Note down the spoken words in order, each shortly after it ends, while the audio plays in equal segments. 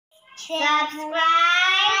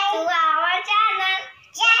subscribe to our channel.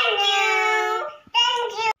 Thank you.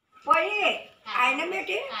 Thank you.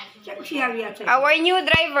 Our new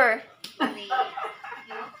driver.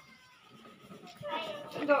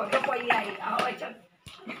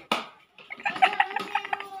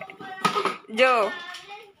 Joe.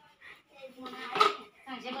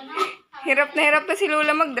 Hirap na si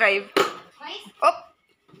Lola mag-drive. Op!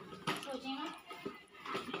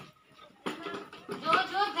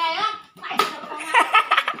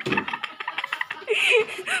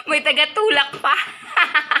 May taga-tulak pa.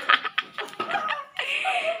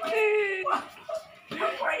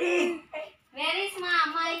 Where is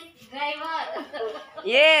my driver?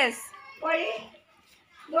 Yes.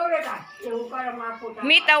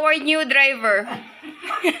 Meet our new driver.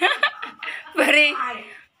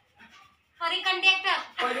 Pari conductor.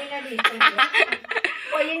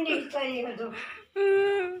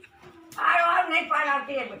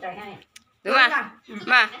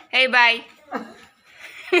 Ma, hey, bye.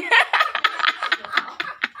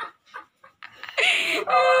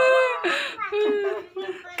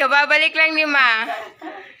 Kababalik lang ni Ma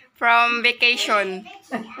from vacation.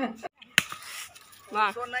 Ma.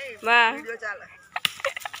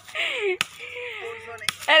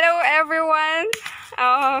 Hello everyone.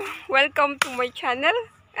 Welcome to my channel,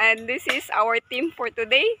 and this is our team for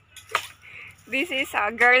today. This is a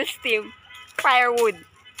girls team, firewood.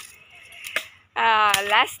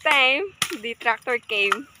 Last time the tractor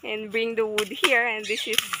came and bring the wood here, and this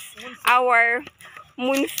is our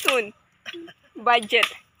monsoon budget.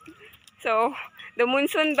 So the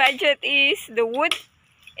monsoon budget is the wood.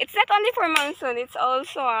 It's not only for monsoon, it's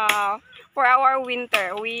also for our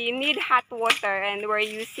winter. We need hot water, and we're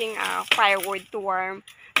using firewood to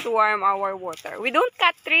warm our water. We don't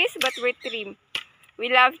cut trees, but we trim. We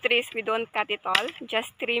love trees. We don't cut it all,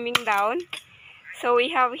 just trimming down. So we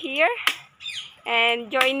have here, and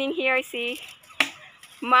joining here, see,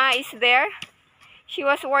 Ma is there. She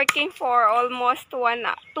was working for almost 2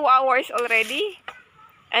 hours already.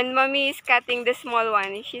 And Mommy is cutting the small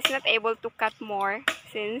one. She's not able to cut more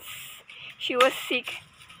since she was sick.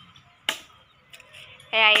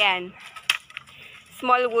 Kaya yan.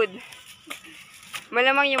 Small wood.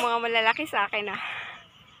 Malamang yung mga malalaki sa akin .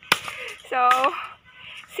 So,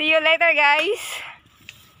 see you later, guys.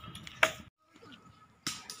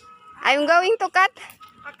 I'm going to cut.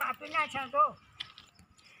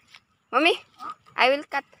 Mommy, I will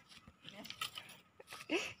cut.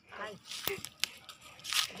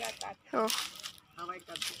 So,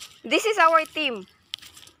 this is our team.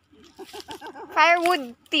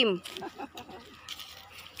 Firewood team.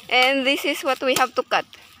 And this is what we have to cut.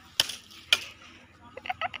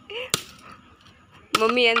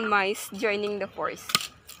 Mommy and Mice joining the force.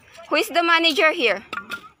 Who is the manager here?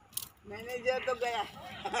 Manager to gaya.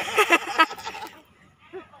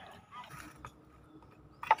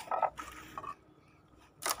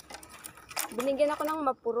 Binigyan ako ng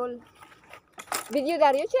mapurol. Video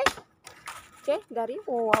Dario, che? Che, Dario?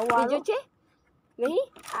 Video, che? Nahi?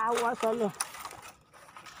 Awa sale.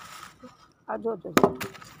 Ajo.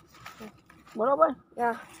 Barabar?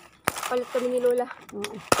 Yeah. Palit kami ni Lola.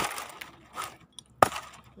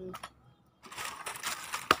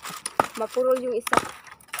 Mapurol yung isa.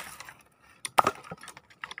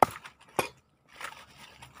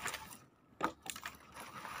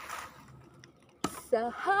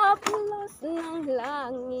 Sa haplos ng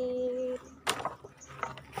langit,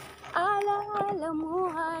 alaala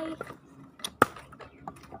mo ay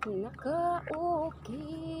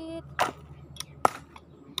nakaukit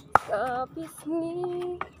sa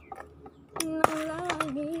pisngi ng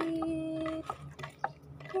langit.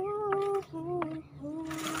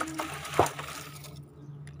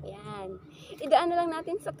 Ayan. Idaan na lang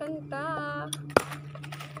natin sa kanta.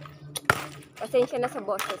 Pasensya na sa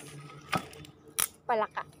boses.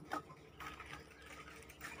 Palaka.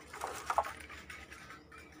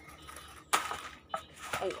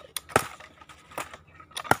 Ay.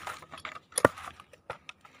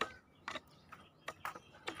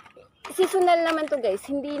 Seasonal naman to, guys.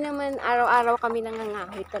 Hindi naman araw-araw kami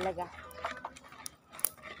nangangahoy talaga.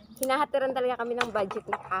 Hinahatiran talaga kami ng budget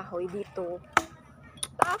ng kahoy dito.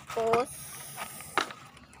 Tapos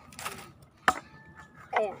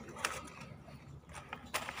ayan.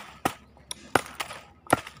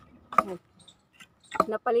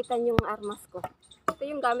 Napalitan yung armas ko. Ito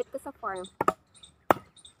yung gamit ko sa farm.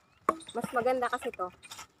 Mas maganda kasi to.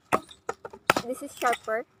 This is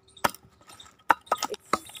sharper.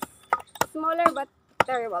 It's smaller but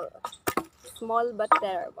terrible. Small but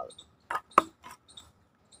terrible.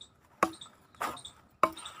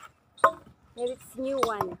 Maybe it's new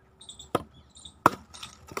one.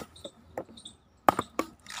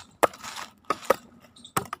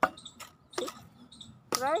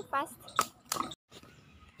 fast.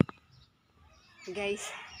 Guys,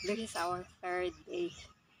 this is our third day.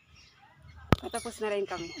 Patapos na rin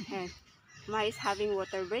kami. Ayan. Ma is having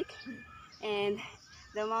water break. And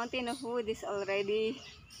the mountain of wood is already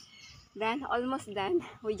done. Almost done.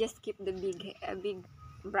 We just keep the big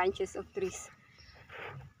branches of trees.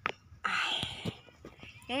 Ay.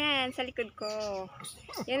 Ayan, sa likod ko.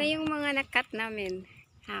 Yan na yung mga nakat namin.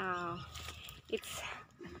 It's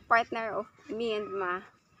partner of me and Ma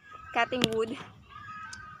cutting wood.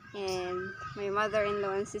 And my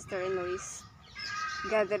mother-in-law and sister-in-law is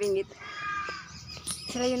gathering it.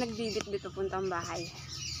 Sila yung nagbibit dito puntang bahay.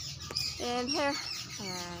 And here,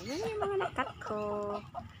 yan yung mga nakat ko.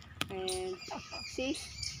 And see,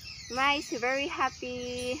 Ma is very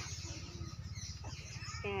happy.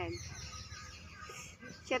 And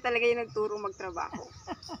siya talaga yung nagturo magtrabaho.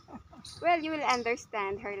 Well, you will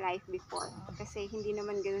understand her life before. Kasi hindi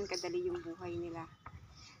naman ganun kadali yung buhay nila.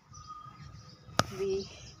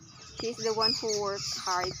 She's the one who works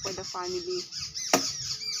hard for the family.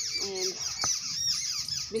 And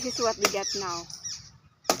this is what they get now.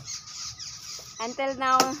 Until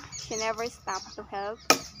now, she never stopped to help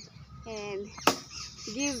and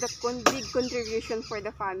give the big contribution for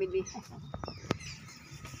the family.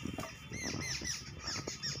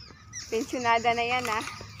 Pensionada na yan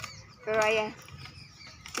Pero ayan,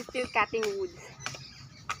 she's still cutting wood.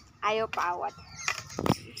 Ayaw paawat.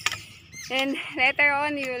 And later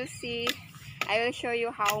on, you will see, I will show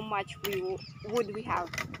you how much wood we have.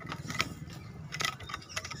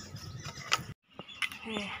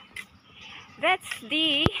 That's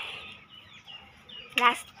the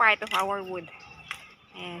last part of our wood.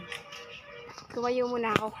 And tumayo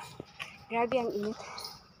muna ako. Grabe ang init.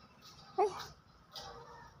 Ay.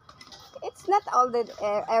 It's not all the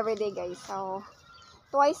every day, guys. So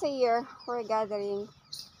twice a year we're gathering.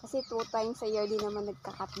 Kasi 2 times a year din naman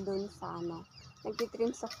nagkakat dun sa nagtitrim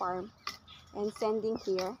sa farm and sending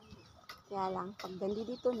here. Kaya lang, pag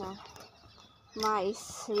dito na, Ma is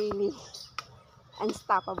really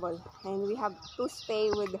unstoppable. And we have to stay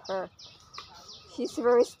with her. She's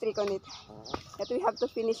very strict on it. That we have to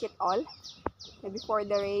finish it all before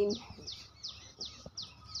the rain.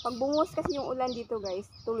 Pag bumuhos kasi yung ulan dito, guys,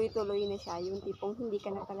 tuloy-tuloy na siya. Yung tipong hindi ka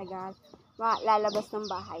na talaga lalabas ng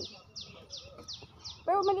bahay.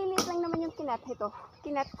 Pero maliliit lang naman yung kinat. Ito,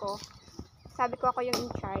 kinat ko. Sabi ko ako yung in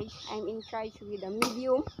charge. I'm in charge with the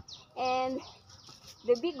medium. And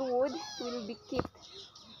the big wood will be kept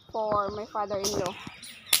for my father-in-law.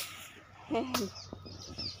 And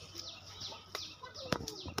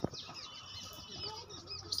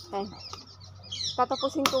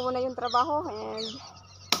tatapusin ko muna yung trabaho and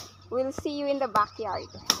we'll see you in the backyard.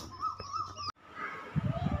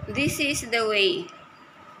 This is the way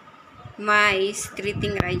Ma is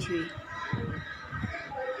treating Rajvi.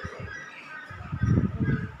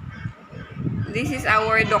 This is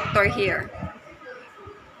our doctor here.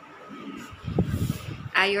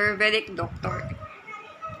 Ayurvedic doctor.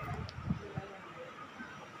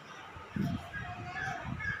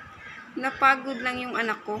 Napagod lang yung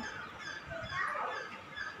anak ko.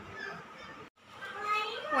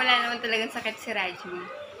 Wala naman talagang sakit si Rajvi.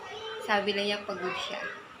 Sabi lang niya pagod siya.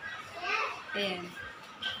 Ayan.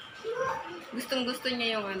 Gustong-gusto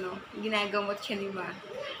niya yung ginagamot siya ni Ma.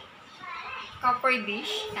 Copper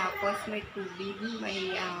dish, tapos may tubig,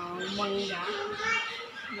 may mangga,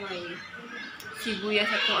 may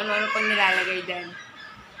sibuyas at kung ano-ano pang nilalagay dyan.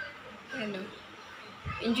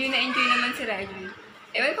 Enjoy na enjoy naman si Raju.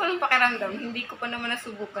 Ewan ko anong pakiramdam, hindi ko pa naman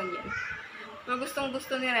nasubukan yan. Pero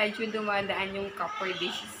gustong-gusto ni Raju dumadaan yung copper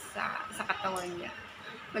dish sa katawan niya.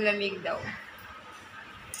 Malamig daw.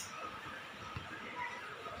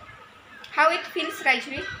 How it feels,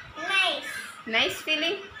 Rajvi? Nice. Nice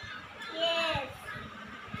feeling? Yes.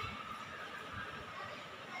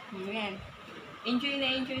 Ayan. Enjoy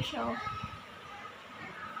na enjoy siya.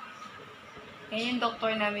 Ayan yung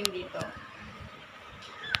doktor namin dito.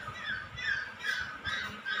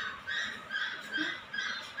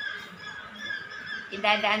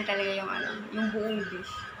 Idadaan talaga yung yung buong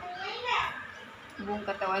dish. Buong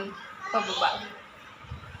katawan pababa.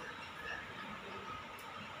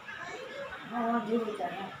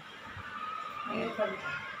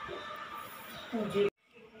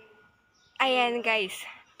 Ayan guys,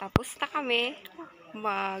 tapos na kami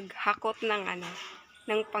maghakot ng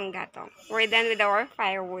ng panggatong. We're done with our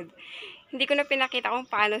firewood. Hindi ko na pinakita kung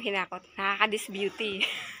paano hinakot. Nakaka-disbeauty.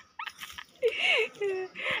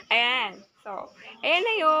 Ayan. So, ayan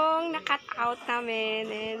na yung na-cut out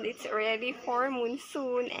namin and it's ready for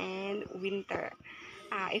monsoon and winter.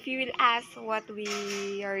 If you will ask what we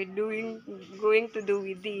are going to do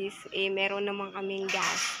with this, meron naman kaming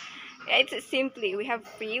gas. It's simply, we have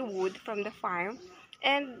free wood from the farm,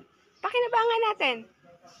 and pakinabangan natin.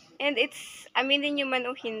 And it's, aminin nyo man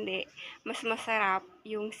o hindi, mas masarap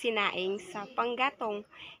yung sinaing sa panggatong.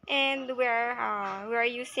 And we are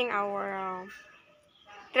using our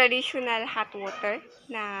traditional hot water,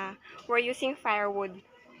 na we're using firewood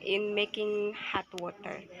in making hot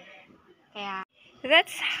water. Kaya,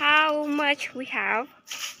 that's how much we have.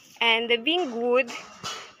 And the being good,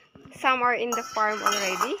 some are in the farm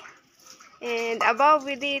already. And above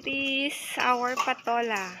with it is our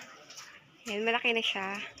patola. Yan, malaki na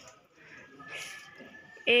siya.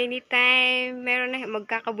 Anytime, meron na,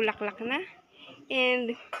 magkakabulaklak na.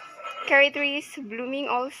 And curry tree is blooming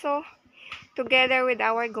also, together with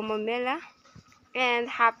our gumamela. And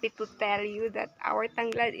happy to tell you that our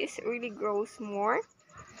tanglad is really grows more.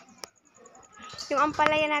 Yung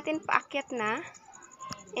ampalaya natin paakyat na.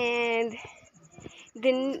 And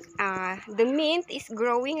then the mint is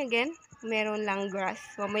growing again. Meron lang grass.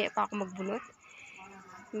 Mamaya pa ako magbunot.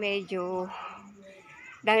 Medyo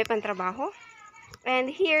dami pang trabaho. And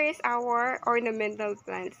here is our ornamental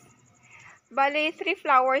plants. Bale, 3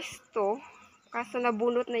 flowers to. Kaso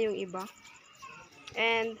nabunot na yung iba.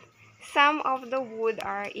 And some of the wood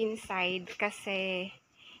are inside kasi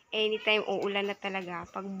anytime uulan na talaga.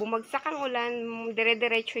 Pag bumagsak ang ulan,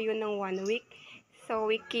 dire-diretso yun ng 1 week. So,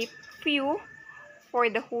 we keep few for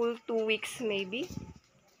the whole 2 weeks maybe.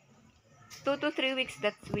 2 to 3 weeks,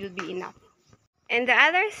 that will be enough. And the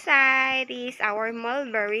other side is our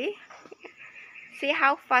mulberry. See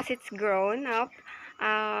how fast it's grown up.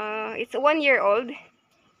 It's 1 year old.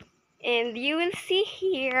 And you will see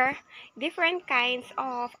here different kinds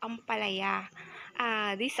of ampalaya.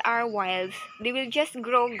 These are wilds. They will just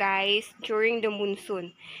grow, guys, during the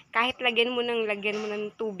monsoon. Kahit lagyan mo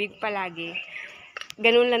ng tubig palagi,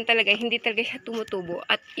 ganun lang talaga, hindi talaga siya tumutubo.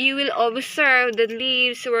 At you will observe the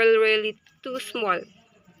leaves were really too small.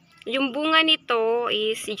 Yung bunga nito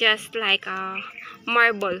is just like a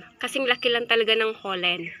marble. Kasing laki lang talaga ng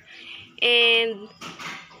Holland. And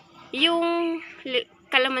yung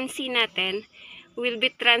kalamansi natin will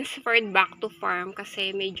be transferred back to farm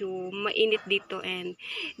kasi medyo mainit dito, and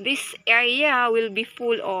this area will be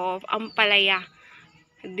full of ampalaya.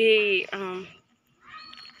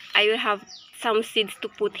 I will have some seeds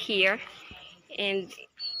to put here, and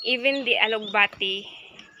even the alugbati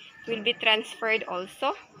will be transferred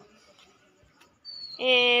also.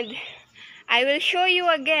 And I will show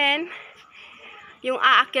you again yung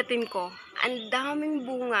aakyatin ko. Ang daming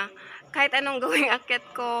bunga. Kahit anong gawing akyat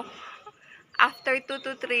ko, after 2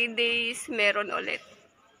 to 3 days, meron ulit.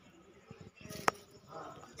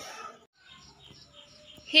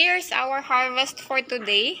 Here's our harvest for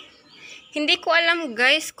today. Hindi ko alam,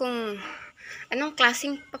 guys, kung anong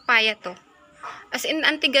klaseng papaya to. As in,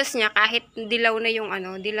 antigas niya kahit dilaw na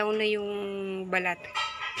yung balat.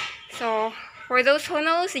 So, for those who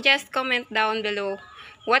knows, just comment down below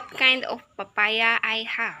what kind of papaya I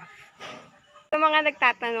have. Sa mga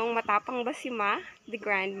nagtatanong, matapang ba si Ma, the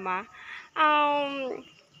grandma?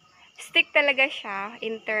 Stick talaga siya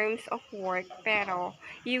in terms of work, pero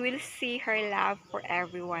you will see her love for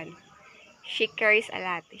everyone. She cares a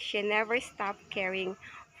lot. She never stop caring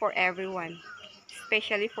for everyone,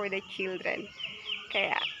 especially for the children.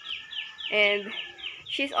 And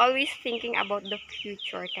she's always thinking about the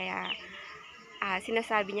future. Kaya,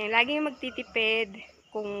 sinasabi niya, laging magtitipid.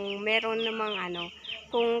 Kung meron namang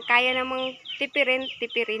kung kaya namang tipirin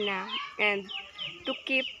na, and to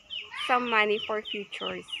keep some money for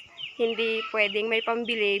futures. Hindi pwedeng may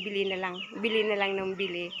pambili, bili na lang ng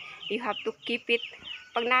bili. You have to keep it.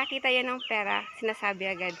 Pag nakita yan ng pera,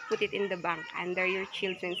 sinasabi agad, put it in the bank under your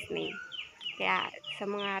children's name. Kaya sa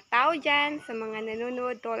mga tao dyan, sa mga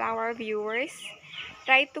nanonood, to all our viewers,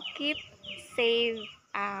 try to keep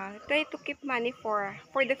money for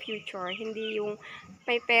the future. Hindi yung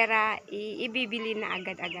may pera, ibibili na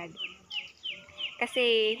agad-agad.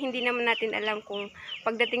 Kasi hindi naman natin alam kung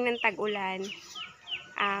pagdating ng tag-ulan,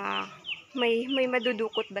 may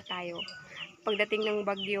madudukot ba tayo. Pagdating ng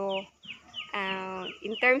bagyo,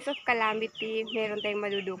 in terms of calamity, meron tayong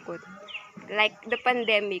madudukot. Like the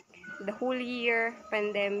pandemic, the whole year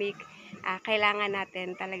pandemic, kailangan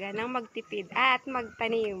natin talaga nang magtipid at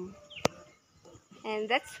magtanim. And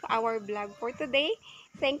that's our vlog for today.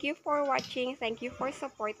 Thank you for watching. Thank you for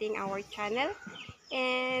supporting our channel.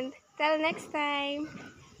 And till next time.